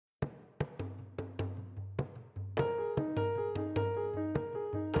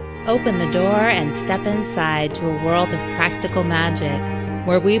Open the door and step inside to a world of practical magic,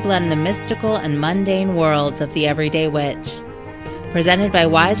 where we blend the mystical and mundane worlds of the everyday witch. Presented by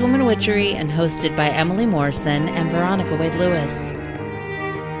Wise Woman Witchery and hosted by Emily Morrison and Veronica Wade-Lewis.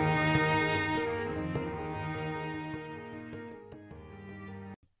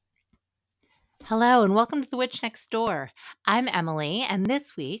 Hello and welcome to The Witch Next Door. I'm Emily, and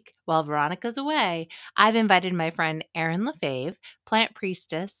this week, while Veronica's away, I've invited my friend Erin LaFaive, plant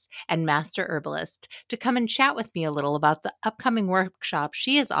priestess and master herbalist, to come and chat with me a little about the upcoming workshop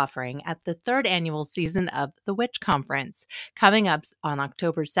she is offering at the third annual season of the Witch Conference, coming up on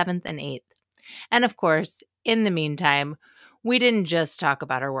October 7th and 8th. And of course, in the meantime, we didn't just talk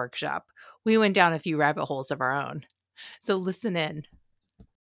about our workshop. We went down a few rabbit holes of our own. So listen in.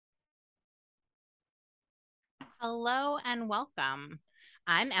 Hello and welcome.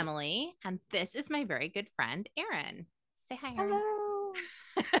 I'm Emily, and this is my very good friend, Erin. Say hi, Erin. Hello.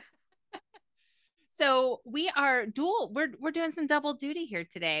 So we are dual. We're doing some double duty here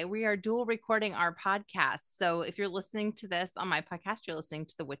today. We are dual recording our podcast. So if you're listening to this on my podcast, you're listening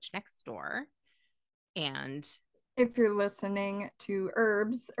to The Witch Next Door. And if you're listening to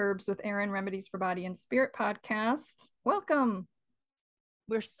Herbs with Erin, Remedies for Body and Spirit podcast, welcome.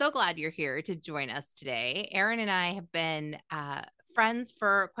 We're so glad you're here to join us today. Erin and I have been friends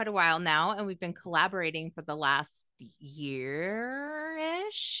for quite a while now, and we've been collaborating for the last year-ish.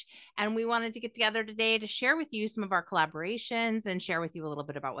 And we wanted to get together today to share with you some of our collaborations and share with you a little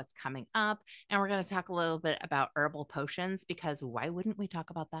bit about what's coming up. And we're going to talk a little bit about herbal potions, because why wouldn't we talk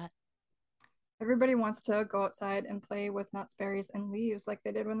about that? Everybody wants to go outside and play with nuts, berries, and leaves like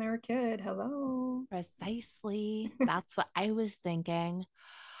they did when they were a kid. Hello. Precisely. That's what I was thinking.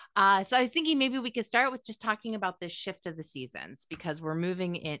 So I was thinking maybe we could start with just talking about this shift of the seasons, because we're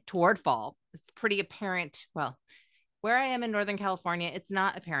moving it toward fall. It's pretty apparent. Well, where I am in Northern California, it's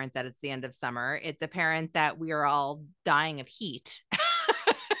not apparent that it's the end of summer. It's apparent that we are all dying of heat,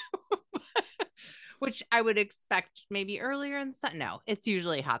 which I would expect maybe earlier in the sun. No, it's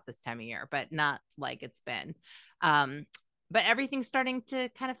usually hot this time of year, but not like it's been. But everything's starting to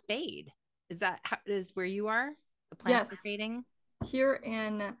kind of fade. Is that how is where you are? The plants are fading? Here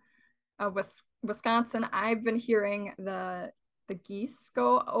in Wisconsin, I've been hearing the geese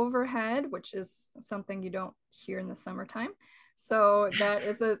go overhead, which is something you don't hear in the summertime. So that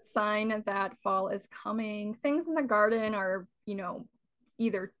is a sign that fall is coming. Things in the garden are,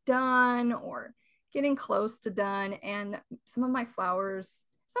 either done or getting close to done. And some of my flowers,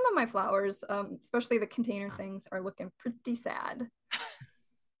 especially the container things, are looking pretty sad.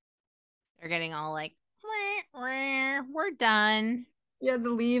 They're getting all like, we're done. Yeah, the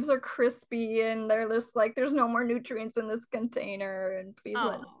leaves are crispy and they're just like, there's no more nutrients in this container, and please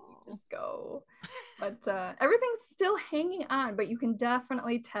let me just go. But everything's still hanging on, but you can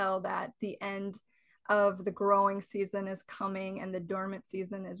definitely tell that the end of the growing season is coming and the dormant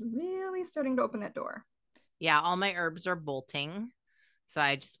season is really starting to open that door. Yeah, all my herbs are bolting. So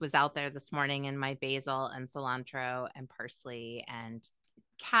I just was out there this morning, and my basil and cilantro and parsley and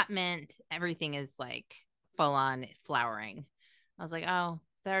catmint, everything is like full on flowering. I was like, oh,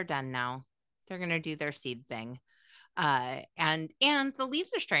 they're done now. They're going to do their seed thing. And the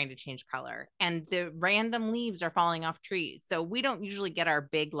leaves are starting to change color, and the random leaves are falling off trees. So we don't usually get our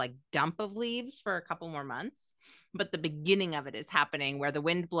big like dump of leaves for a couple more months, but the beginning of it is happening, where the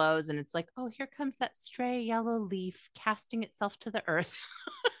wind blows and it's like, oh, here comes that stray yellow leaf casting itself to the earth.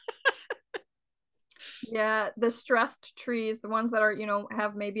 Yeah, the stressed trees, the ones that are,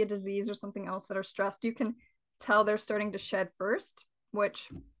 have maybe a disease or something else that are stressed, you can tell they're starting to shed first, which,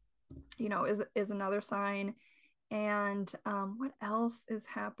 is another sign. And what else is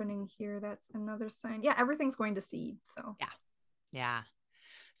happening here? That's another sign. Yeah, everything's going to seed. So yeah.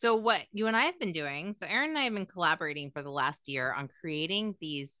 So what you and I have been doing, so Erin and I have been collaborating for the last year on creating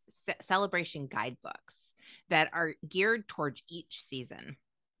these celebration guidebooks that are geared towards each season.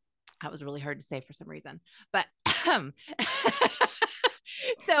 That was really hard to say for some reason, but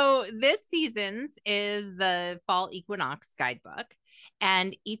so this season's is the fall equinox guidebook,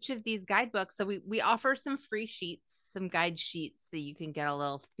 and each of these guidebooks, so we offer some free sheets, some guide sheets, so you can get a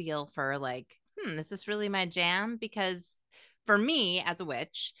little feel for like, this is really my jam, because for me as a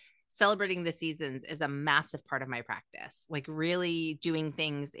witch, celebrating the seasons is a massive part of my practice. Like really doing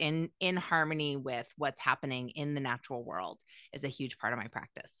things in harmony with what's happening in the natural world is a huge part of my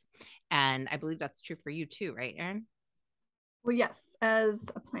practice. And I believe that's true for you too, right, Erin? Well, yes,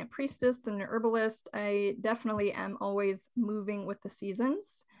 as a plant priestess and an herbalist, I definitely am always moving with the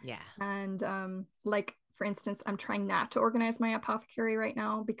seasons. Yeah. And like, for instance, I'm trying not to organize my apothecary right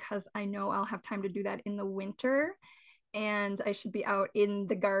now because I know I'll have time to do that in the winter. and I should be out in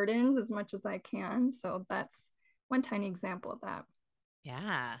the gardens as much as I can. So that's one tiny example of that.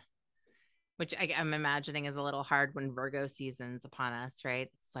 Yeah. Which I'm imagining is a little hard when Virgo season's upon us, right?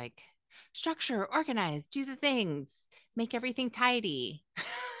 It's like structure, organize, do the things, make everything tidy.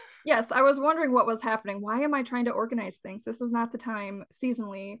 Yes, I was wondering what was happening. Why am I trying to organize things? This is not the time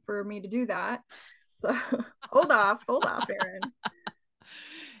seasonally for me to do that. So hold off, Erin.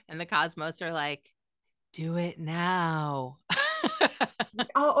 And the cosmos are like, do it now. Like,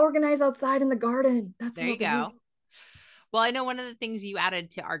 I'll organize outside in the garden. That's There what I'll you do. go. Well, I know one of the things you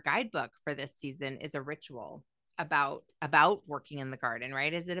added to our guidebook for this season is a ritual about working in the garden,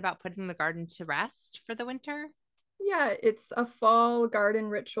 right? Is it about putting the garden to rest for the winter? Yeah, it's a fall garden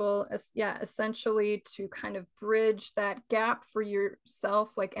ritual. Yeah, essentially to kind of bridge that gap for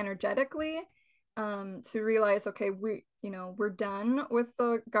yourself, like energetically, to realize, okay, we're done with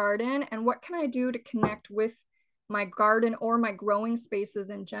the garden, and what can I do to connect with my garden or my growing spaces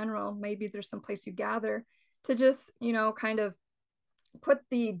in general? Maybe there's some place you gather to just, kind of put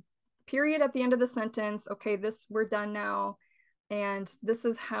the period at the end of the sentence. Okay, this we're done now, and this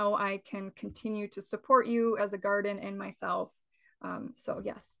is how I can continue to support you as a garden and myself. So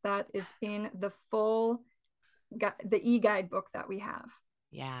yes, that is in the full the e-guidebook that we have.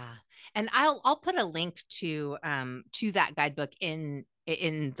 Yeah. And I'll put a link to that guidebook in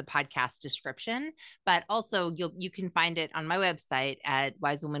the podcast description, but also you can find it on my website at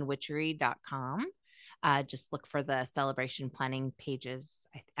wisewomanwitchery.com. Just look for the celebration planning pages.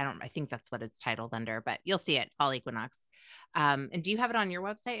 I think that's what it's titled under, but you'll see it fall equinox. And do you have it on your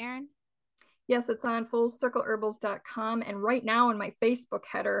website, Erin? Yes, it's on fullcircleherbals.com, and right now in my Facebook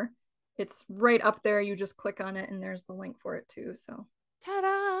header, it's right up there. You just click on it and there's the link for it too. So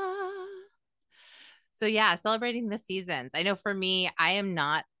Ta-da! So yeah, celebrating the seasons. I know for me, I am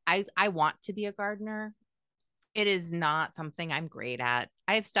not I want to be a gardener. It is not something I'm great at.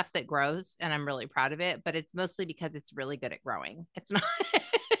 I have stuff that grows and I'm really proud of it, but it's mostly because it's really good at growing. It's not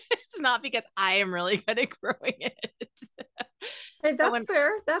it's not because I am really good at growing it. hey, So that's when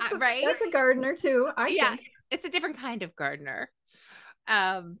fair. That's right? a gardener too, I Yeah, think. it's a different kind of gardener.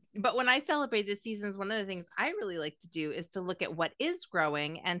 But when I celebrate the seasons, one of the things I really like to do is to look at what is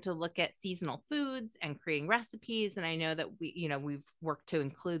growing and to look at seasonal foods and creating recipes. And I know that we've worked to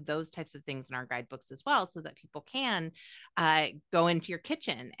include those types of things in our guidebooks as well, so that people can go into your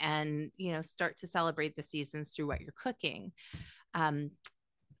kitchen and start to celebrate the seasons through what you're cooking. Um,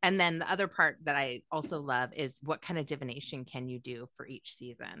 and then the other part that I also love is what kind of divination can you do for each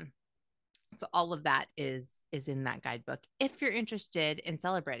season. So all of that is in that guidebook. If you're interested in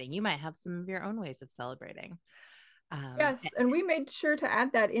celebrating, you might have some of your own ways of celebrating. Yes, and we made sure to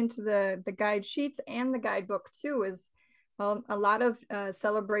add that into the guide sheets and the guidebook too. Is a lot of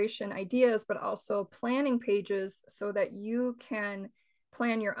celebration ideas, but also planning pages so that you can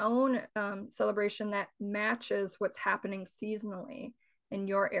plan your own celebration that matches what's happening seasonally in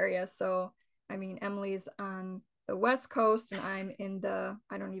your area. So, I mean, Emily's on the West Coast and I'm in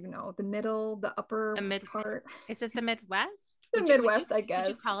I don't even know, the middle, the the upper mid part, is it the Midwest? the Midwest, I Would you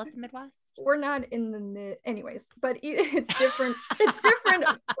guess. call it the Midwest? We're not in the mid anyways, but it's different. It's different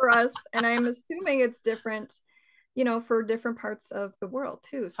for us, and I'm assuming it's different, for different parts of the world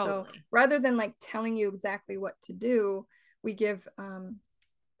too. So Totally. rather than like telling you exactly what to do, we give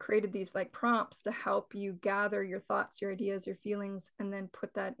created these like prompts to help you gather your thoughts, your ideas, your feelings, and then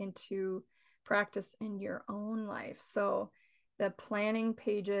put that into practice in your own life. So the planning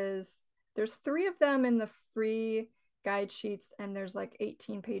pages, there's 3 of them in the free guide sheets, and there's like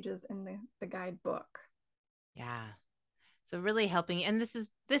 18 pages in the guidebook. Yeah. So really helping, and this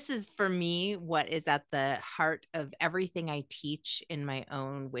is for me what is at the heart of everything I teach in my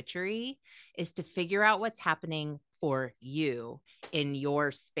own witchery, is to figure out what's happening for you in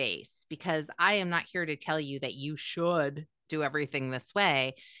your space, because I am not here to tell you that you should do everything this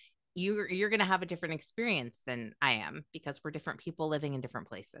way. You're going to have a different experience than I am, because we're different people living in different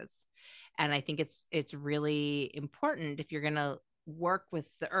places. And I think it's really important, if you're going to work with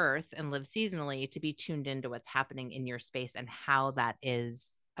the earth and live seasonally, to be tuned into what's happening in your space and how that is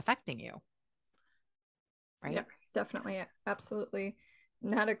affecting you. Yeah, Right? definitely, absolutely.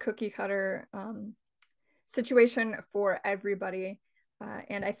 Not a cookie cutter situation for everybody.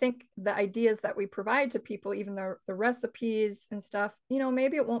 And I think the ideas that we provide to people, even the recipes and stuff,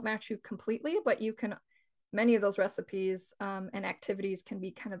 maybe it won't match you completely, but many of those recipes and activities can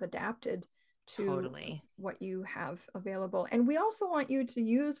be kind of adapted to Totally. what you have available. And we also want you to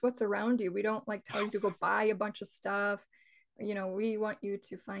use what's around you. We don't like tell you Yes. to go buy a bunch of stuff. We want you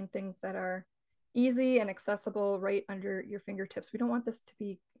to find things that are easy and accessible right under your fingertips. We don't want this to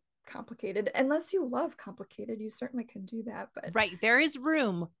be complicated. Unless you love complicated, you certainly can do that. But Right. There is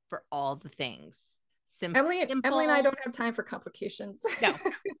room for all the things. Emily and I Simple. don't have time for complications. No,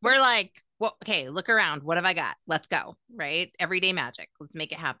 we're like, well, okay, look around. What have I got? Let's go. Right. Everyday magic. Let's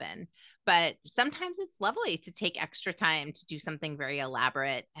make it happen. But sometimes it's lovely to take extra time to do something very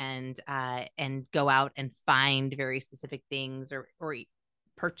elaborate and go out and find very specific things or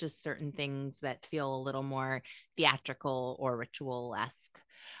purchase certain things that feel a little more theatrical or ritual-esque.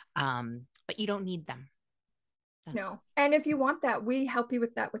 But you don't need them. That's No. And if you want that, we help you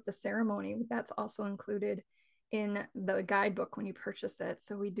with that with the ceremony. That's also included in the guidebook when you purchase it.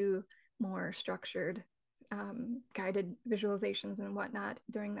 So we do more structured guided visualizations and whatnot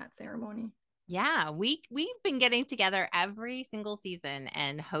during that ceremony. Yeah, we've been getting together every single season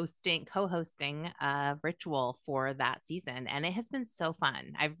and co-hosting a ritual for that season, and it has been so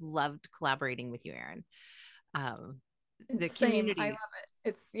fun. I've loved collaborating with you, Erin. Um, the Same. I love community. it.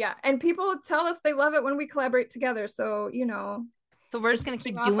 It's yeah. And people tell us they love it when we collaborate together. So, So we're just it's gonna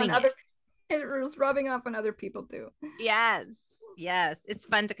keep rubbing off on doing it. it's rubbing off on other people too. Yes, yes, it's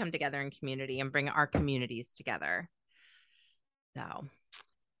fun to come together in community and bring our communities together. So,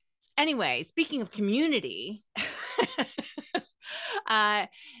 anyway, speaking of community, uh,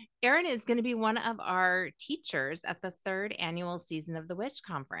 Erin is going to be one of our teachers at the third annual Season of the Witch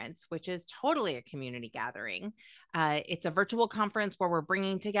conference, which is totally a community gathering. It's a virtual conference where we're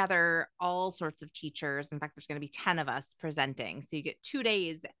bringing together all sorts of teachers. In fact, there's going to be 10 of us presenting. So you get 2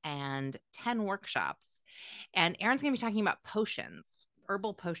 days and 10 workshops. And Erin's going to be talking about potions,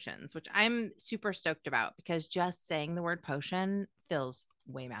 herbal potions, which I'm super stoked about because just saying the word potion feels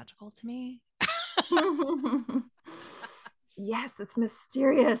way magical to me. Yes, it's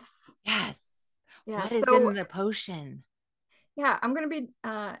mysterious. Yes. Yeah. What is So in the potion? yeah, I'm going to be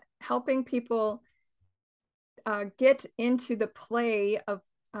helping people get into the play of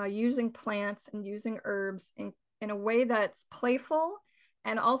using plants and using herbs in a way that's playful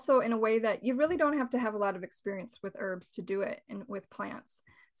and also in a way that you really don't have to have a lot of experience with herbs to do it and with plants.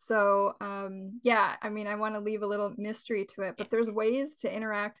 So yeah, I mean, I want to leave a little mystery to it, but there's ways to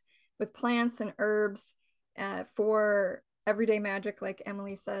interact with plants and herbs for everyday magic, like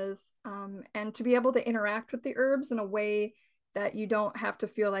Emily says, and to be able to interact with the herbs in a way that you don't have to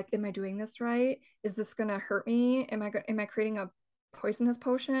feel like, am I doing this right? Is this going to hurt me? Am I creating a poisonous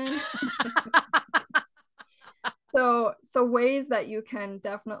potion? So ways that you can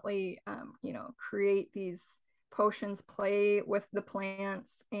definitely create these potions, play with the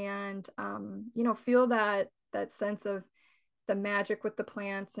plants, and feel that sense of the magic with the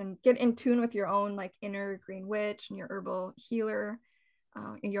plants and get in tune with your own like inner green witch and your herbal healer,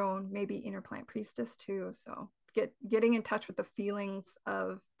 and your own maybe inner plant priestess too. So getting in touch with the feelings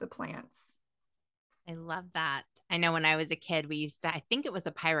of the plants. I love that. I know when I was a kid, we used to, I think it was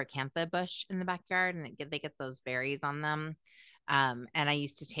a pyracantha bush in the backyard, and they get those berries on them. And I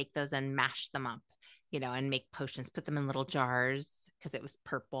used to take those and mash them up, and make potions, put them in little jars because it was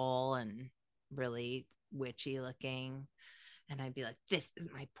purple and really witchy looking. And I'd be like, this is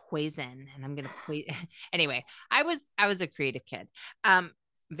my poison, and I'm gonna poison. Anyway, I was a creative kid.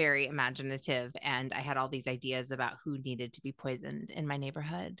 Very imaginative, and I had all these ideas about who needed to be poisoned in my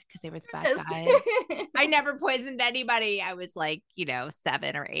neighborhood because they were the bad Yes. guys. I never poisoned anybody. I was like,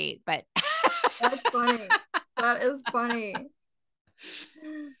 7 or 8, but That's funny. That is funny.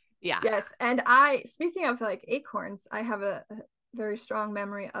 yeah. Yes, and speaking of like acorns, I have a very strong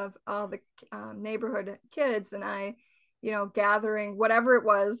memory of all the neighborhood kids and gathering whatever it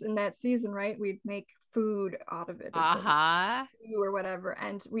was in that season, right? We'd make food out of it, is what we Uh-huh. do or whatever,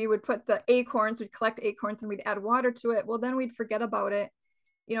 and we would put the acorns, we'd collect acorns, and we'd add water to it. Well, then we'd forget about it,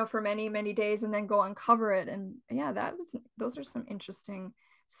 for many, many days, and then go uncover it. And yeah, those are some interesting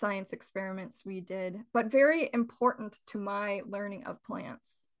science experiments we did, but very important to my learning of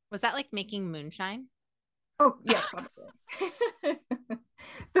plants. Was that like making moonshine? Oh, yeah, probably.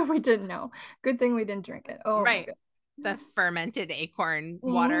 Though we didn't know. Good thing we didn't drink it. Oh my Right. god. The fermented acorn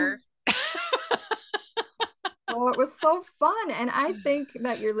Mm. water. Oh, it was so fun. And I think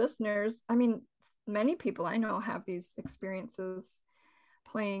that your listeners, I mean, many people I know have these experiences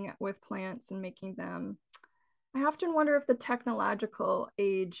playing with plants and making them. I often wonder if the technological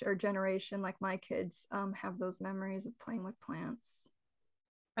age or generation, like my kids, have those memories of playing with plants.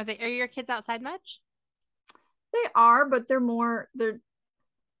 Are your kids outside much? They are, but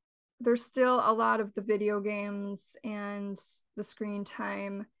there's still a lot of the video games and the screen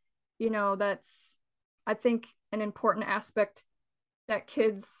time. That's, I think, an important aspect that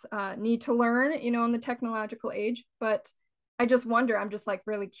kids need to learn, in the technological age. But I just wonder, I'm just like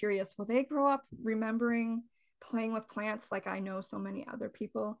really curious, will they grow up remembering playing with plants like I know so many other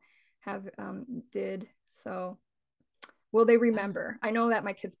people have did. So will they remember? I know that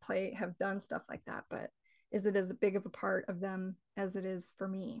my kids have done stuff like that, but is it as big of a part of them as it is for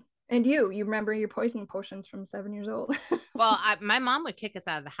me? And you remember your poison potions from 7 years old? Well, my mom would kick us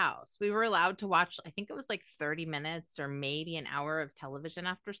out of the house. We were allowed to watch, I think it was like 30 minutes or maybe an hour of television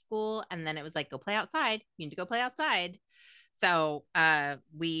after school. And then it was like, go play outside. You need to go play outside. So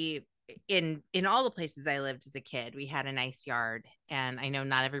we in all the places I lived as a kid, we had a nice yard. And I know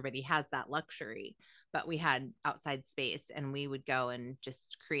not everybody has that luxury, but we had outside space and we would go and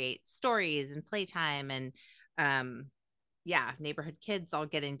just create stories and playtime and yeah, neighborhood kids all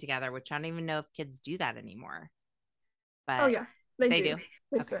getting together, which I don't even know if kids do that anymore. Oh But yeah, they they do. do.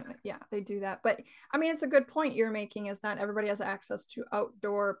 They Okay. certainly, yeah, they do that. But I mean, it's a good point you're making is not everybody has access to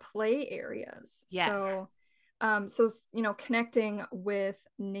outdoor play areas. Yes. So connecting with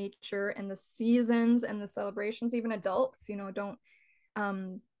nature and the seasons and the celebrations, even adults, don't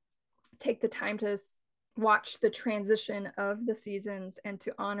um, take the time to watch the transition of the seasons and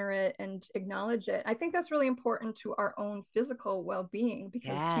to honor it and acknowledge it. I think that's really important to our own physical well-being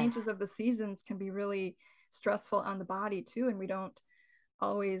because Yes. changes of the seasons can be really stressful on the body too, and we don't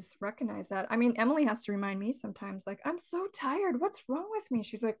always recognize that. I mean, Emily has to remind me sometimes, like, I'm so tired. What's wrong with me?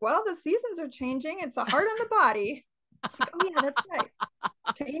 She's like, well, the seasons are changing. It's a hard on the body. Like, oh yeah, that's right.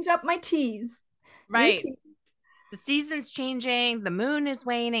 Change up my teas. New Right. tea. The season's changing. The moon is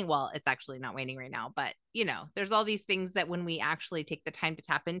waning. Well, it's actually not waning right now, but there's all these things that when we actually take the time to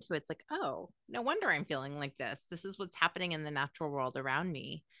tap into, it's like, oh, no wonder I'm feeling like this. This is what's happening in the natural world around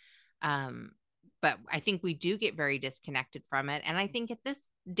me. Um, but I think we do get very disconnected from it. And I think at this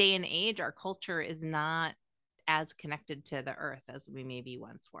day and age, our culture is not as connected to the earth as we maybe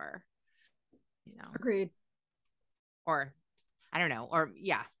once were, Agreed. or I don't know, or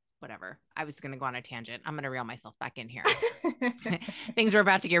yeah, whatever. I was going to go on a tangent. I'm going to reel myself back in here. Things are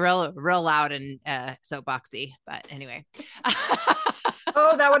about to get real loud and soapboxy, but anyway.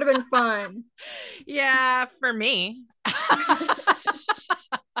 Oh, that would have been fun. Yeah, for me.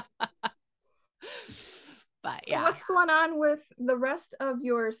 But So yeah. what's going on with the rest of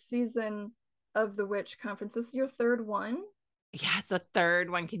your season of the witch conference? This is your third one? Yeah, it's a third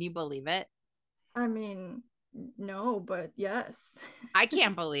one. Can you believe it? I mean, no, but yes. I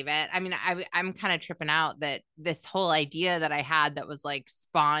can't believe it. I mean, I'm kind of tripping out that this whole idea that I had that was like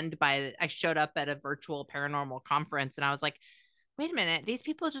spawned by, I showed up at a virtual paranormal conference and I was like, wait a minute, these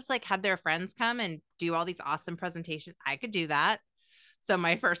people just like had their friends come and do all these awesome presentations. I could do that. So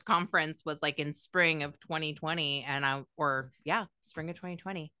my first conference was like in spring of 2020 spring of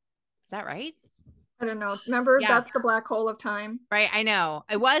 2020. Is that right? I don't know. Remember, Yeah. that's the black hole of time. Right. I know.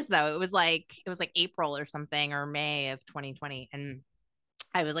 It was though. It was like April or something or May of 2020. And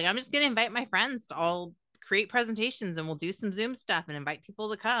I was like, I'm just going to invite my friends to all create presentations and we'll do some Zoom stuff and invite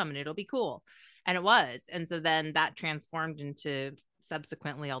people to come and it'll be cool. And it was. And so then that transformed into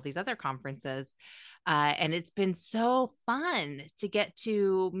subsequently all these other conferences. And it's been so fun to get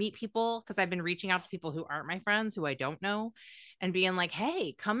to meet people because I've been reaching out to people who aren't my friends, who I don't know, and being like,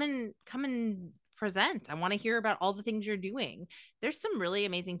 hey, come and present. I want to hear about all the things you're doing. There's some really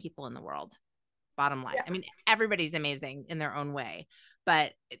amazing people in the world. Bottom line. Yeah. I mean, everybody's amazing in their own way,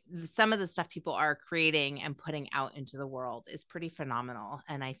 but some of the stuff people are creating and putting out into the world is pretty phenomenal.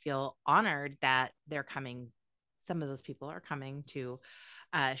 And I feel honored that they're coming. Some of those people are coming to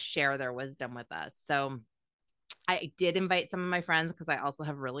share their wisdom with us. So I did invite some of my friends because I also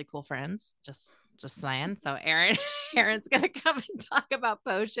have really cool friends. Just saying. So Erin's gonna come and talk about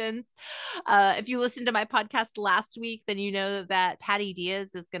potions. If you listened to my podcast last week, then you know that Patty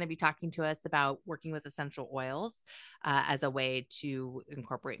Diaz is going to be talking to us about working with essential oils as a way to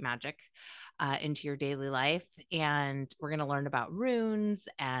incorporate magic into your daily life. And we're going to learn about runes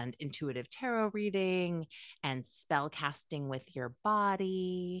and intuitive tarot reading and spell casting with your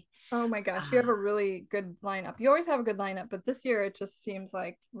body. Oh my gosh, you have a really good lineup. You always have a good lineup, but this year it just seems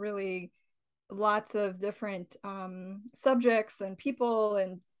like really lots of different subjects and people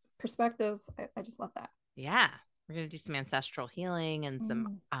and perspectives. I just love that. Yeah. We're going to do some ancestral healing and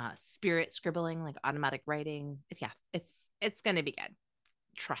some Mm. spirit scribbling, like automatic writing. Yeah, it's going to be good.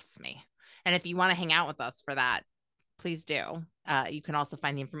 Trust me. And if you want to hang out with us for that, please do. You can also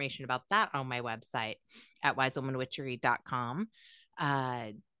find the information about that on my website at wisewomanwitchery.com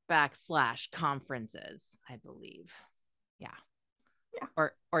 /conferences, I believe. Yeah. Yeah.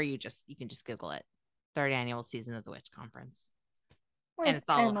 Or you can just Google it. Third annual season of the Witch Conference. And With it's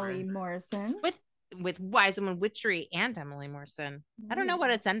all Emily Morrison. with Wise Woman Witchery and Emily Morrison. I don't know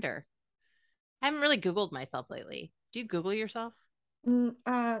what it's under. I haven't really Googled myself lately. Do you Google yourself?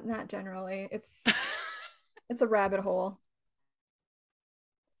 Not generally. It's a rabbit hole.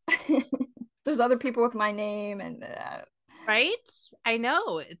 There's other people with my name and Right? I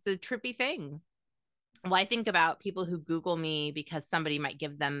know it's a trippy thing. Well, I think about people who Google me because somebody might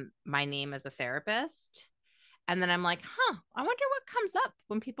give them my name as a therapist. And then I'm like, I wonder what comes up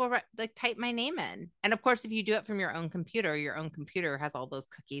when people like type my name in. And of course, if you do it from your own computer has all those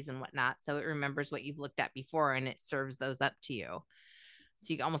cookies and whatnot. So it remembers what you've looked at before and it serves those up to you.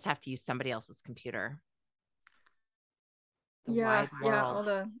 So you almost have to use somebody else's computer. The yeah, wide yeah, all world.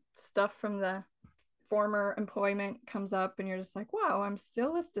 the stuff from the former employment comes up and you're just like, wow, I'm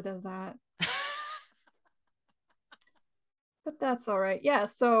still listed as that. But that's all right. Yeah,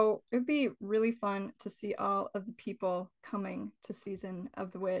 so it'd be really fun to see all of the people coming to Season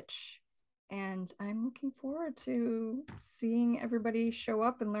of the Witch. And I'm looking forward to seeing everybody show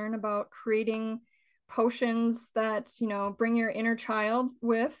up and learn about creating potions that, bring your inner child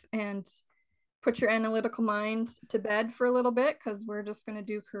with and put your analytical mind to bed for a little bit because we're just going to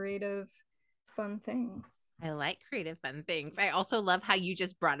do creative, fun things. I like creative, fun things. I also love how you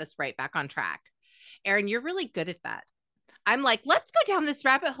just brought us right back on track. Erin, you're really good at that. I'm like, let's go down this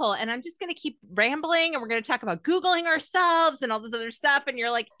rabbit hole and I'm just going to keep rambling and we're going to talk about Googling ourselves and all this other stuff. And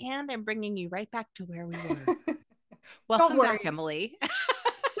you're like, and I'm bringing you right back to where we were. Welcome back, Emily.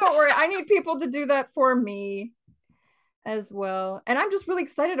 Don't worry. I need people to do that for me as well. And I'm just really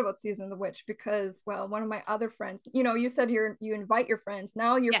excited about Season of the Witch because, well, one of my other friends, you said you invite your friends.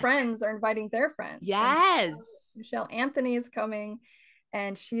 Now your friends are inviting their friends. Yes. Michelle Anthony is coming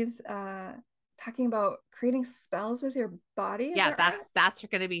and she's talking about creating spells with your body. Yeah, that's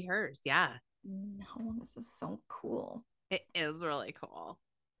going to be hers. Yeah. No, this is so cool. It is really cool.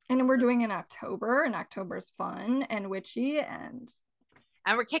 And we're doing in October, and October's fun and witchy, and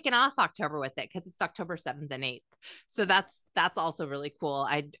we're kicking off October with it because it's October 7th and 8th. So that's also really cool.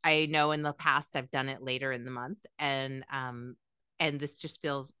 I know in the past I've done it later in the month, and this just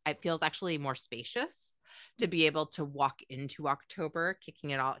feels actually more spacious to be able to walk into October,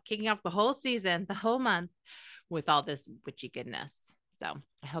 kicking off the whole season, the whole month with all this witchy goodness. So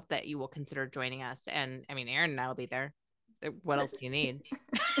I hope that you will consider joining us. And I mean, Erin and I will be there. What else do you need?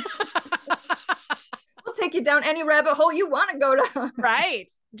 We'll take you down any rabbit hole you want to go down.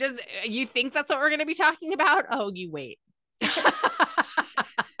 Right. Just, you think that's what we're going to be talking about? Oh, you wait.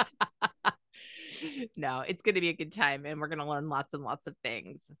 No, it's going to be a good time and we're going to learn lots and lots of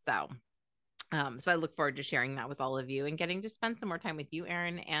things. So I look forward to sharing that with all of you and getting to spend some more time with you,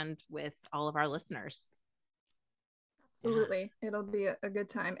 Erin, and with all of our listeners. Absolutely. Yeah. It'll be a good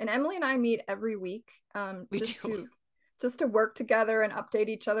time. And Emily and I meet every week just to work together and update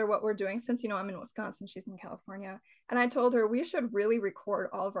each other what we're doing since, I'm in Wisconsin, she's in California. And I told her we should really record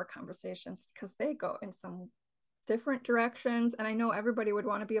all of our conversations because they go in some different directions. And I know everybody would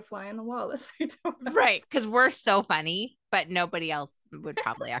want to be a fly on the wall listening to us. Right. Because we're so funny, but nobody else would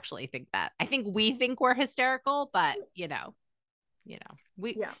probably actually think that. I think we think we're hysterical, but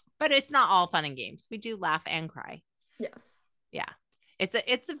but it's not all fun and games. We do laugh and cry. Yes. Yeah.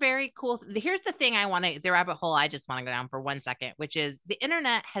 It's a very cool. Here's the thing the rabbit hole I just want to go down for 1 second, which is the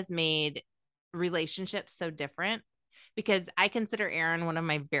internet has made relationships so different because I consider Erin one of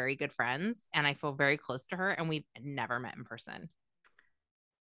my very good friends and I feel very close to her and we've never met in person.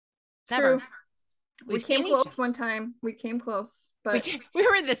 Never. True. We came close one time. We came close, but we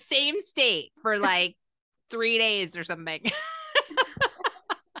were in the same state for like 3 days or something.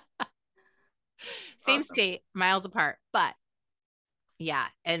 Same state, miles apart, but yeah.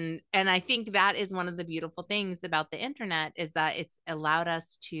 And I think that is one of the beautiful things about the internet is that it's allowed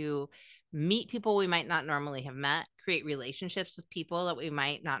us to meet people we might not normally have met, create relationships with people that we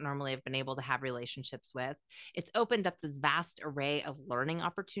might not normally have been able to have relationships with. It's opened up this vast array of learning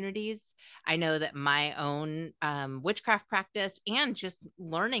opportunities. I know that my own witchcraft practice and just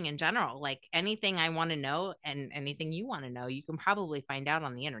learning in general, like anything I want to know and anything you want to know, you can probably find out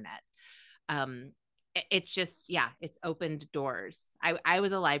on the internet. It's just, it's opened doors. I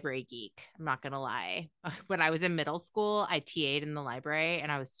was a library geek. I'm not going to lie. When I was in middle school, I TA'd in the library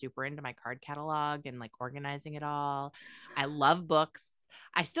and I was super into my card catalog and like organizing it all. I love books.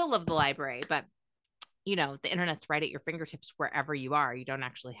 I still love the library, but the internet's right at your fingertips wherever you are. You don't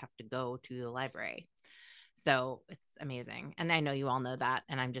actually have to go to the library. So it's amazing. And I know you all know that,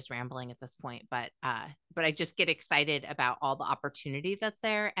 and I'm just rambling at this point, but I just get excited about all the opportunity that's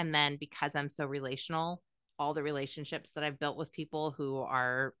there. And then because I'm so relational, all the relationships that I've built with people who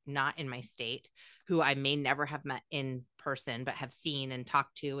are not in my state, who I may never have met in person, but have seen and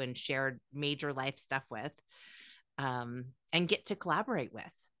talked to and shared major life stuff with, and get to collaborate with.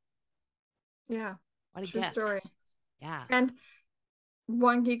 Yeah. What a true gift. Story. Yeah. And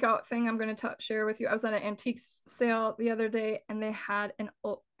one geek out thing I'm going to share with you. I was at an antique sale the other day, and they had an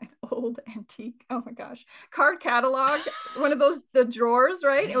old antique, oh my gosh, card catalog, one of those, the drawers,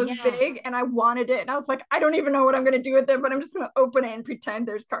 right? It was big, and I wanted it, and I was like, I don't even know what I'm going to do with it, but I'm just going to open it and pretend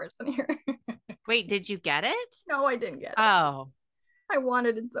there's cards in here. Wait, did you get it? No, I didn't get it. Oh, I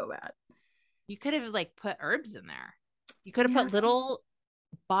wanted it so bad. You could have like put herbs in there. You could have put little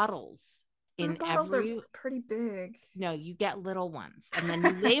bottles in bottles are pretty big. No, you get little ones, and then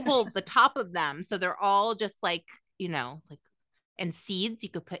you label the top of them so they're all just like, like, and seeds. You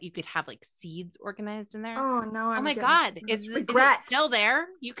could have like seeds organized in there. Oh no! Oh my God, is it still there?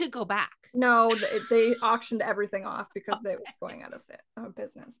 You could go back. No, they auctioned everything off because they was going out of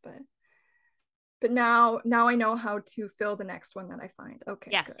business. But now I know how to fill the next one that I find. Okay.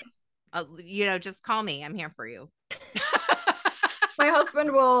 Yes. Good. Just call me. I'm here for you. My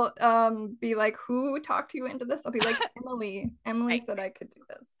husband will be like, who talked you into this? I'll be like, Emily right. Said I could do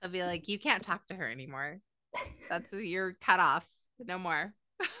this. I'll be like, you can't talk to her anymore. You're cut off. No more.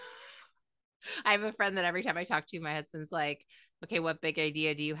 I have a friend that every time I talk to, my husband's like, okay, what big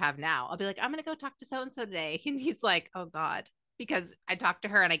idea do you have now? I'll be like, I'm going to go talk to so-and-so today. And he's like, oh God, because I talk to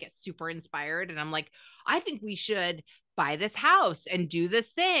her and I get super inspired. And I'm like, I think we should buy this house and do this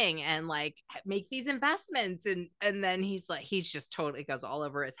thing and like make these investments. And then he's like, he's just totally goes all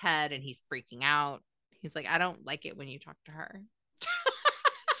over his head and he's freaking out. He's like, I don't like it when you talk to her.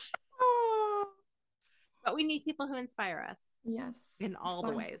 But we need people who inspire us. Yes. In all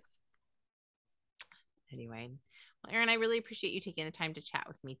the ways. Anyway, well, Erin, I really appreciate you taking the time to chat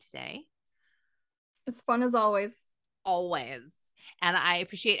with me today. It's fun as always. Always. And I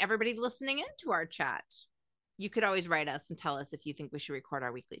appreciate everybody listening in to our chat. You could always write us and tell us if you think we should record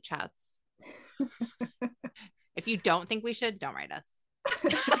our weekly chats. If you don't think we should, don't write us.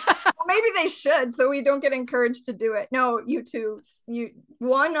 Well, maybe they should, so we don't get encouraged to do it. No, you two,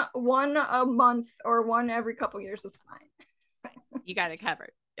 one a month or one every couple years is fine. You got it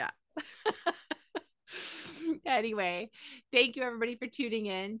covered. Yeah. Anyway, thank you everybody for tuning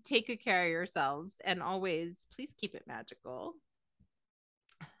in. Take good care of yourselves, and always please keep it magical.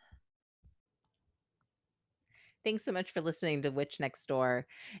 Thanks so much for listening to Witch Next Door.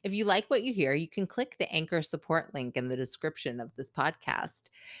 If you like what you hear, you can click the Anchor support link in the description of this podcast.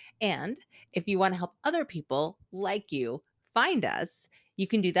 And if you want to help other people like you find us, you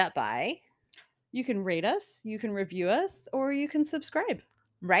can do that by... You can rate us, you can review us, or you can subscribe.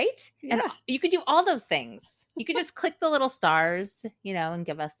 Right? Yeah. And you could do all those things. You could just click the little stars, and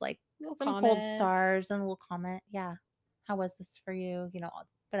give us like some gold stars and a little comment. Yeah. How was this for you?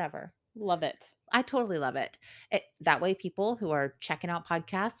 Whatever. Love it. I totally love it. That way people who are checking out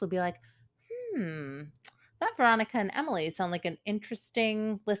podcasts will be like, that Veronica and Emily sound like an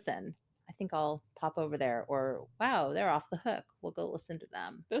interesting listen. I think I'll pop over there. Or, wow, they're off the hook. We'll go listen to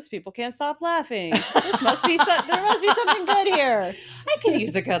them. Those people can't stop laughing. There must be something good here. I could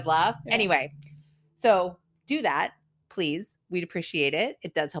use a good laugh. Yeah. Anyway, so do that, please. We'd appreciate it.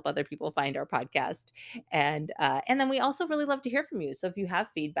 It does help other people find our podcast. And then we also really love to hear from you. So if you have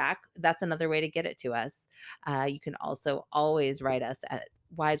feedback, that's another way to get it to us. You can also always write us at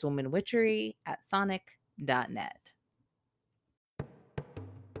wisewomanwitchery@sonic.net.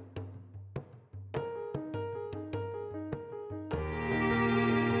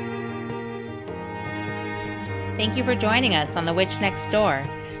 Thank you for joining us on The Witch Next Door.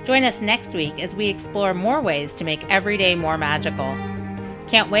 Join us next week as we explore more ways to make every day more magical.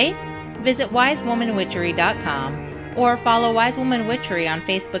 Can't wait? Visit wisewomanwitchery.com or follow Wise Woman Witchery on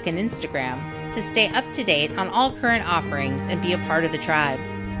Facebook and Instagram to stay up to date on all current offerings and be a part of the tribe.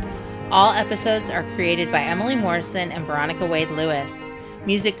 All episodes are created by Emily Morrison and Veronica Wade Lewis.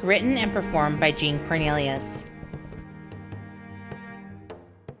 Music written and performed by Jean Cornelius.